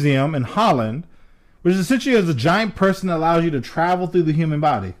Corpus Museum in Holland, which essentially is a giant person that allows you to travel through the human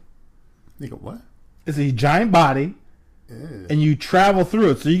body. Nigga, what? It's a giant body, and you travel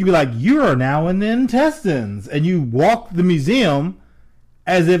through it. So you can be like, you are now in the intestines, and you walk the museum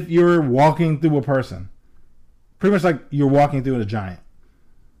as if you're walking through a person. Pretty much like you're walking through a giant.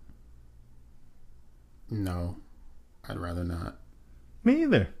 No, I'd rather not. Me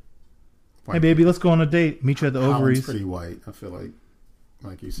either. Hey, baby, let's go on a date. Meet you at the ovaries. Holland's pretty white. I feel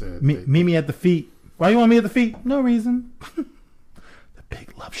like you said. Meet me at the feet. Why you want me at the feet? No reason. The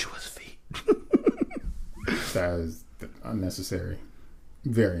big, voluptuous feet. That is unnecessary.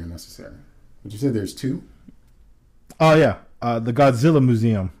 Very unnecessary. But you said there's two? Oh, yeah. The Godzilla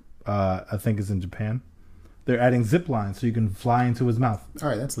Museum, I think, is in Japan. They're adding zip lines so you can fly into his mouth. All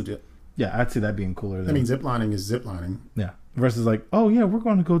right, that's legit. Yeah, I'd see that being cooler. I mean, zip lining is zip lining. Yeah. Versus like, oh, yeah, we're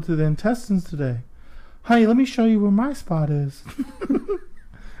going to go to the intestines today. Honey, let me show you where my spot is.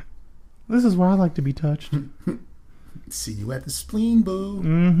 This is where I like to be touched. See you at the spleen, boo.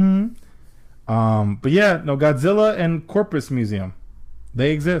 Mm-hmm. But yeah, no, Godzilla and Corpus Museum.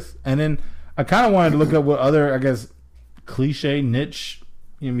 They exist. And then I kind of wanted to look up what other, I guess, cliche, niche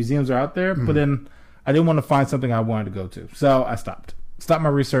museums are out there. Mm-hmm. But then I didn't want to find something I wanted to go to. So I stopped. Stopped my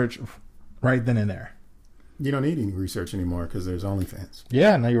research right then and there. You don't need any research anymore because there's OnlyFans.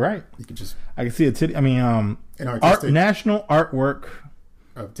 Yeah, no, you're right. You can just... I can see a titty. I mean, national artwork...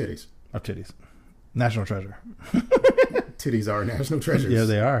 Of titties. Of titties. National treasure. Titties are national treasures. Yeah,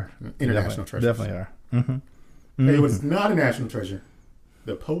 they are. International treasures. Definitely are. Mm-hmm. Mm-hmm. Hey, what's not a national treasure?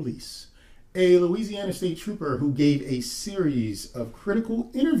 The police. A Louisiana state trooper who gave a series of critical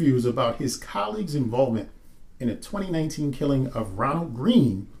interviews about his colleagues' involvement in a 2019 killing of Ronald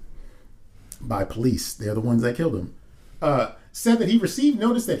Green by police. They're the ones that killed him. Said that he received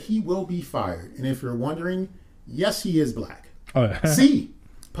notice that he will be fired. And if you're wondering, yes, he is black. Oh, yeah. See,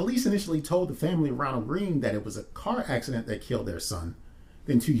 police initially told the family of Ronald Green that it was a car accident that killed their son.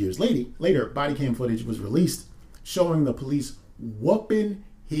 Then 2 years later, body cam footage was released showing the police whooping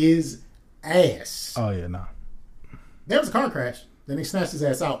his ass. Oh, yeah, no. There was a car crash. Then they snatched his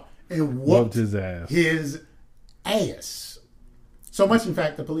ass out and whooped his ass. His ass. So much, in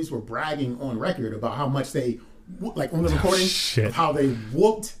fact, the police were bragging on record about how much they, like on the recording, of how they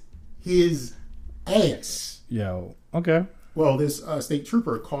whooped his ass. Yo, okay. Well, this state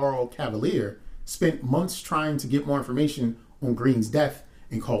trooper, Carl Cavalier, spent months trying to get more information on Green's death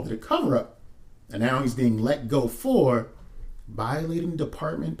and called it a cover-up. And now he's being let go for violating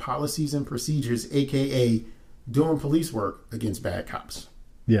department policies and procedures, a.k.a. doing police work against bad cops.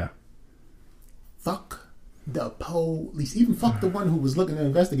 Yeah. Fuck the police. Even fuck the one who was looking to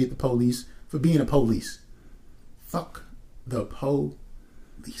investigate the police for being a police. Fuck the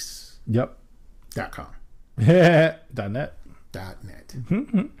police. Yep. .com. .net. .net.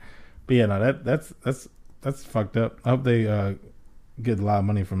 Mm-hmm. But yeah, no, that's fucked up. I hope they get a lot of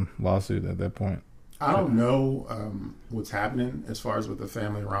money from lawsuit at that point. I don't know what's happening as far as with the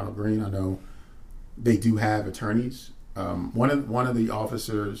family of Ronald Green. I know they do have attorneys. One of the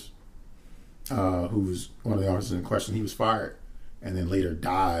officers, who was one of the officers in question, he was fired and then later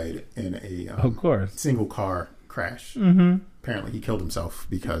died in a of course single car crash. Mm-hmm. Apparently, he killed himself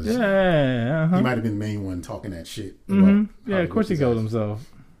because he might have been the main one talking that shit. Mm-hmm. Yeah, of course he killed himself.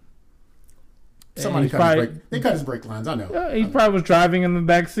 Somebody they cut his brake lines. I know. Yeah, he probably was driving in the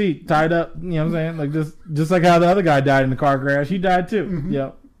back seat, tied up. You know what I'm saying? Like just like how the other guy died in the car crash. He died too. Mm-hmm.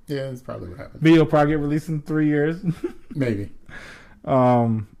 Yep. Yeah, that's probably what happened. Video probably get released in 3 years. Maybe.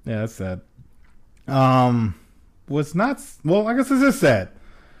 Yeah, that's sad. What's not? Well, I guess this is sad.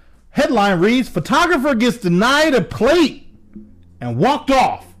 Headline reads: Photographer gets denied a plate and walked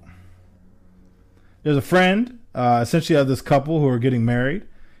off. There's a friend, essentially of this couple who are getting married.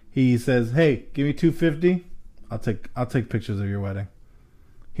 He says, "Hey, give me $250. I'll take pictures of your wedding."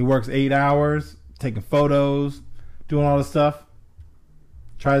 He works 8 hours, taking photos, doing all this stuff.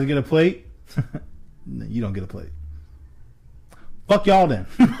 Tries to get a plate. No, you don't get a plate. Fuck y'all then.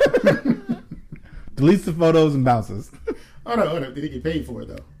 Deletes the photos and bounces. Hold on. Did he get paid for it,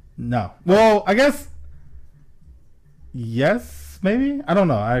 though? No. Well, I guess yes, maybe. I don't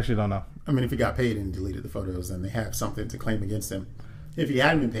know. I actually don't know. I mean, if he got paid and deleted the photos, then they have something to claim against him. If he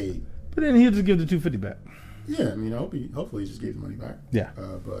hadn't been paid. But then he'll just give the $250 back. Yeah, I mean, hopefully he just gave the money back. Yeah.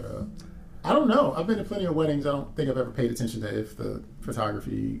 But I don't know. I've been to plenty of weddings. I don't think I've ever paid attention to if the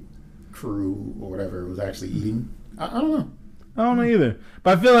photography crew or whatever was actually eating. I don't know. I don't know either.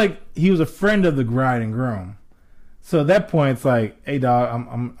 But I feel like he was a friend of the bride and groom. So at that point, it's like, hey, dog,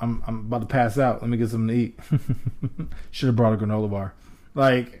 I'm about to pass out. Let me get something to eat. Should have brought a granola bar.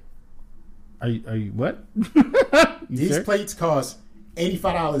 Like, are you what? These plates cost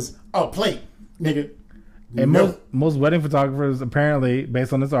 $85 a plate, nigga. And No. most wedding photographers, apparently,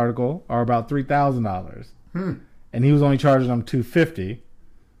 based on this article, are about $3,000. And he was only charging them $250.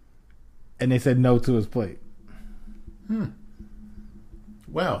 And they said no to his plate.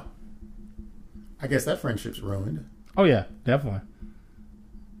 Well, I guess that friendship's ruined. Oh yeah, definitely.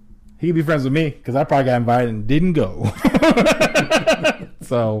 He could be friends with me because I probably got invited and didn't go.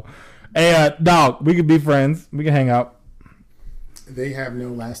 So, hey, dog, we could be friends. We can hang out. They have no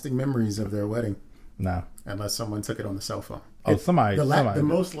lasting memories of their wedding No. unless someone took it on the cell phone. Oh, somebody. The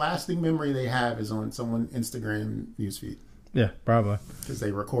most lasting memory they have is on someone's Instagram newsfeed Yeah, probably. because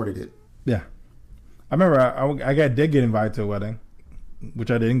they recorded it. Yeah. I remember did get invited to a wedding,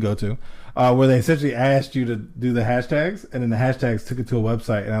 which I didn't go to, where they essentially asked you to do the hashtags, and then the hashtags took it to a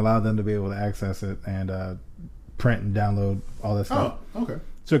website and allowed them to be able to access it and print and download all that stuff. Oh, okay.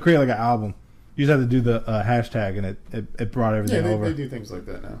 So it created like an album. You just had to do the hashtag, and it brought everything Yeah, over. they do things like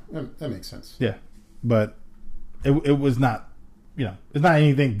that now. That makes sense. Yeah, but it was not, it's not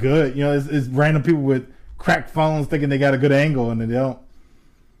anything good. It's random people with cracked phones thinking they got a good angle, and they don't.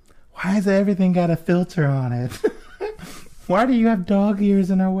 Why has everything got a filter on it? Why do you have dog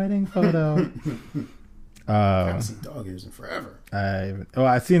ears in our wedding photo? I haven't seen dog ears in forever.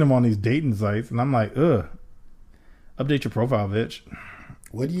 I seen them on these dating sites, and I'm like, ugh. Update your profile, bitch.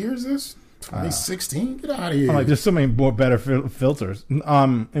 What year is this? 2016? Get out of here. I'm like, there's so many more better filters.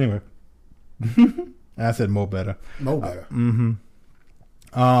 Anyway, I said more better. better.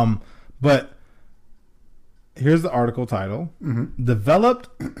 But here's the article title: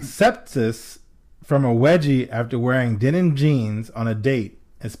 Developed sepsis from a wedgie after wearing denim jeans on a date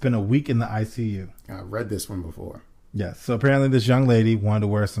and spent a week in the ICU. I read this one before. Yes. So apparently, this young lady wanted to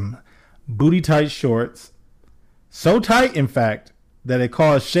wear some booty tight shorts, so tight, in fact, that it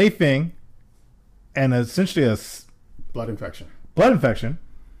caused chafing and essentially a Blood infection.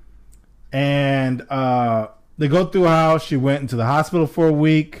 And they go through how she went into the hospital for a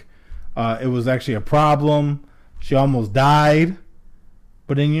week. It was actually a problem. She almost died.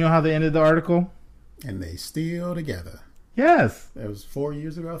 But then you know how they ended the article? And they still together. Yes. That was 4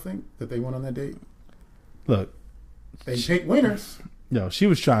 years ago, I think, that they went on that date. Look. They picked winners. She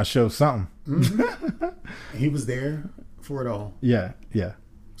was trying to show something. He was there for it all. Yeah.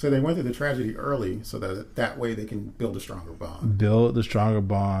 So they went through the tragedy early so that way they can build a stronger bond. Build the stronger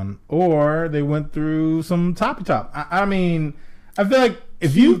bond. Or they went through some top. I mean, I feel like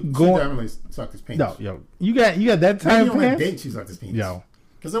if you go... She definitely sucked his penis. No, you got that time Maybe on that pants? date she sucked his penis. Yo.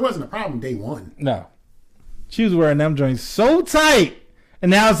 Because there wasn't a problem day one. No. She was wearing them joints so tight. And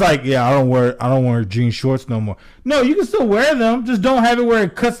now it's like, yeah, I don't wear jean shorts no more. No, you can still wear them. Just don't have it where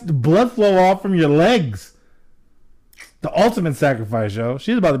it cuts the blood flow off from your legs. The ultimate sacrifice, yo.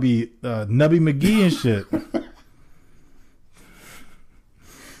 She's about to be Nubby McGee and shit.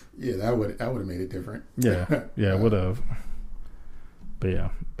 Yeah, that would have made it different. Yeah, it would have. But yeah,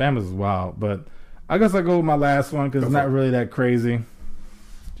 Bama's is wild. But I guess I go with my last one because it's not really that crazy.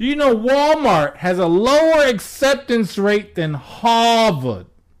 Do you know Walmart has a lower acceptance rate than Harvard?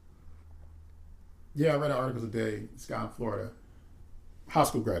 Yeah, I read an article today. This guy in Florida, high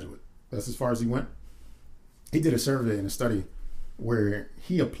school graduate. That's as far as he went. He did a survey and a study where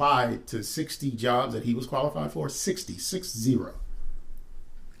he applied to 60 jobs that he was qualified for. 60.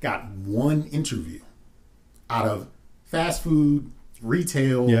 Got one interview out of fast food,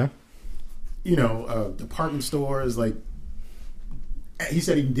 retail, department stores. Like, he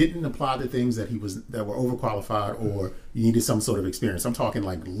said he didn't apply to things that were overqualified or you needed some sort of experience. I'm talking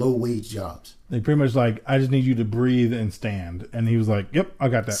like low wage jobs. They pretty much like, I just need you to breathe and stand. And he was like, yep, I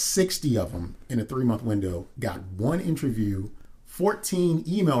got that. 60 of them in a 3-month window got one interview 14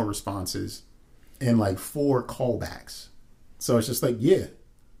 email responses, and like 4 callbacks. So it's just like, yeah,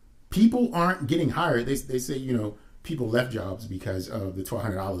 people aren't getting hired. They say, you know, people left jobs because of the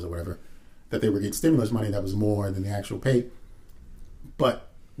 $1,200 or whatever, that they were getting stimulus money that was more than the actual pay. But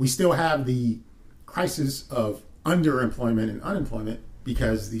we still have the crisis of underemployment and unemployment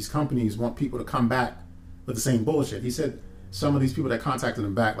because these companies want people to come back with the same bullshit. He said some of these people that contacted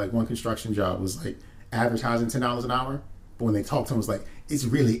him back, like one construction job was like advertising $10 an hour. But when they talked to him, it was like, it's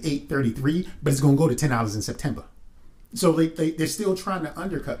really $8.33, but it's going to go to $10 in September. So they're still trying to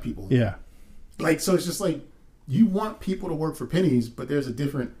undercut people. Yeah. Like, so it's just like, you want people to work for pennies, but there's a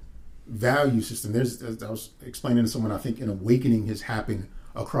different value system. As I was explaining to someone, I think an awakening has happened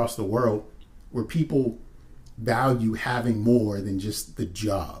across the world where people value having more than just the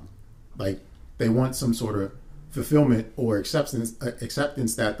job. Like, they want some sort of fulfillment or acceptance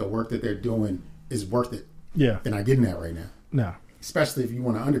that the work that they're doing is worth it. Yeah. They're not getting that right now. No. Especially if you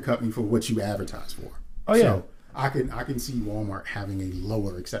want to undercut me for what you advertise for. Oh, yeah. So I can see Walmart having a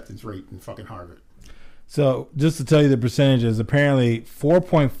lower acceptance rate than fucking Harvard. So just to tell you the percentages, apparently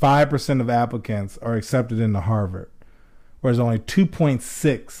 4.5% of applicants are accepted into Harvard, whereas only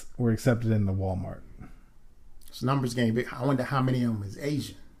 2.6 were accepted into Walmart. So numbers game big. I wonder how many of them is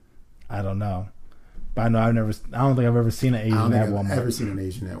Asian. I don't know. But I know I don't think I've ever seen an Asian at Walmart. I've ever seen an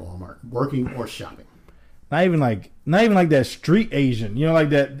Asian at Walmart working or shopping. Not even like that street Asian. You know, like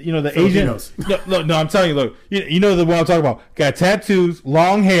that. You know, the Filipinos. Asian. No, I'm telling you. Look, you know the one I'm talking about. Got tattoos,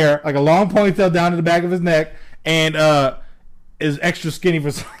 long hair, like a long ponytail down to the back of his neck, and is extra skinny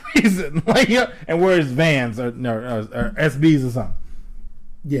for some reason. Like, and wears Vans or SBs or something.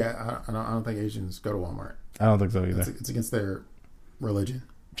 Yeah, I don't think Asians go to Walmart. I don't think so either. It's against their religion.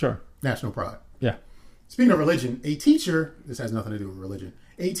 Sure. National pride. Yeah. Speaking of religion, a teacher. This has nothing to do with religion.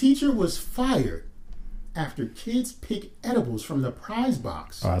 A teacher was fired after kids pick edibles from the prize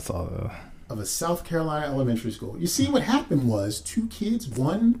box I saw that. of a South Carolina elementary school. You see, what happened was 2 kids,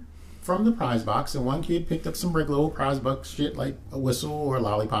 one from the prize box, and one kid picked up some regular old prize box shit like a whistle or a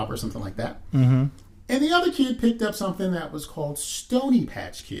lollipop or something like that. Mm-hmm. And the other kid picked up something that was called Stony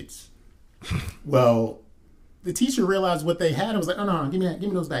Patch Kids. Well, the teacher realized what they had and was like, no, give me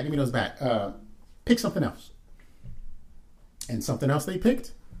those back. Pick something else. And something else they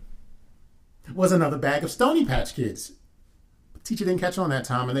picked was another bag of Stony Patch Kids. The teacher didn't catch on that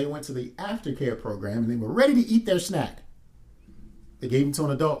time, and they went to the aftercare program, and they were ready to eat their snack. They gave them to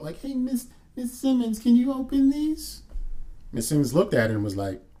an adult, like, hey, Miss Simmons, can you open these? Miss Simmons looked at it and was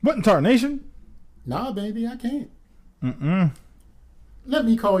like, what in tarnation? Nah, baby, I can't. Mm-mm. Let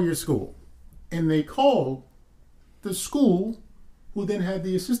me call your school. And they called the school, who then had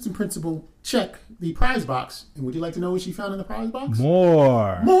the assistant principal check the prize box. And would you like to know what she found in the prize box?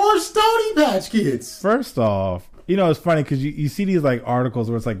 More Stony Patch Kids. First off, you know, it's funny because you see these like articles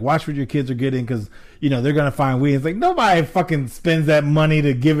where it's like, watch what your kids are getting because, you know, they're going to find weed. It's like, nobody fucking spends that money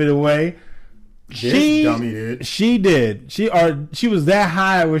to give it away. This dummy did. She did. She was that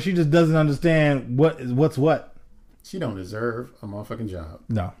high where she just doesn't understand what's what. She don't deserve a motherfucking job.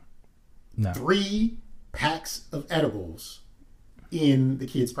 No. 3 packs of edibles in the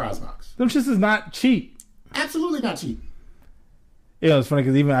kids' prize box. Them shit is not cheap. Absolutely not cheap. You know, it's funny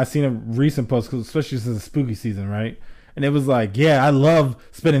because even I seen a recent post, especially since it's spooky season, right? And it was like, yeah, I love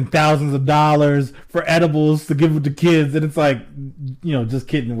spending thousands of dollars for edibles to give it to kids. And it's like, you know, just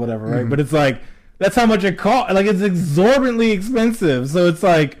kidding, whatever, right? Mm-hmm. But it's like, that's how much it costs. Like, it's exorbitantly expensive. So it's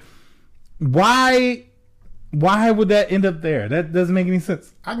like, why would that end up there? That doesn't make any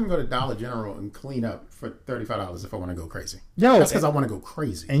sense. I can go to Dollar General and clean up for $35 if I want to go crazy. Yo, that's because I want to go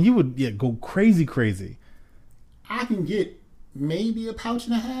crazy. And you would go crazy. I can get maybe a pouch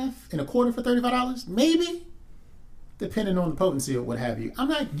and a half and a quarter for $35, maybe, depending on the potency or what have you. I'm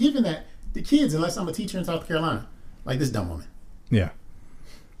not giving that to kids unless I'm a teacher in South Carolina, like this dumb woman. Yeah,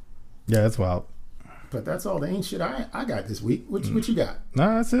 that's wild. But that's all the ain't shit I got this week. What you got?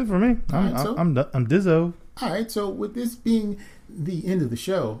 No, that's it for me. I'm Dizzo. All right, so with this being the end of the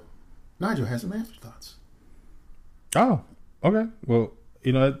show, Nigel has some afterthoughts. Oh, okay. Well,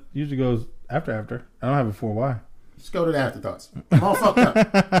 you know, it usually goes after. I don't have it for why. Let's go to the afterthoughts. I'm all fucked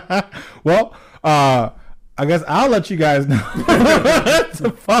up. Well, I guess I'll let you guys know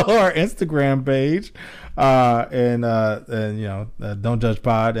to follow our Instagram page, and you know, Don't Judge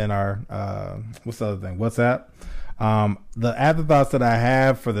Pod, and our what's the other thing? WhatsApp. The afterthoughts that I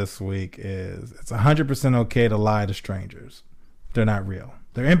have for this week is it's 100% okay to lie to strangers. They're not real.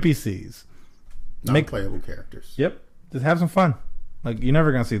 They're NPCs. Non-playable characters. Yep. Just have some fun. Like, you're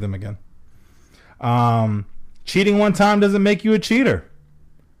never gonna see them again. Cheating one time doesn't make you a cheater.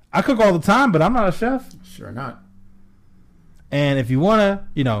 I cook all the time, but I'm not a chef. Sure not. And if you want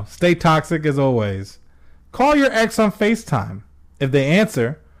to, stay toxic as always, call your ex on FaceTime. If they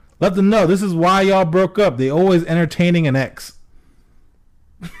answer, let them know this is why y'all broke up. They always entertaining an ex.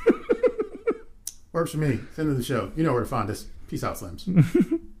 Works for me. It's the end of the show. You know where to find us. Peace out,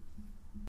 Slims.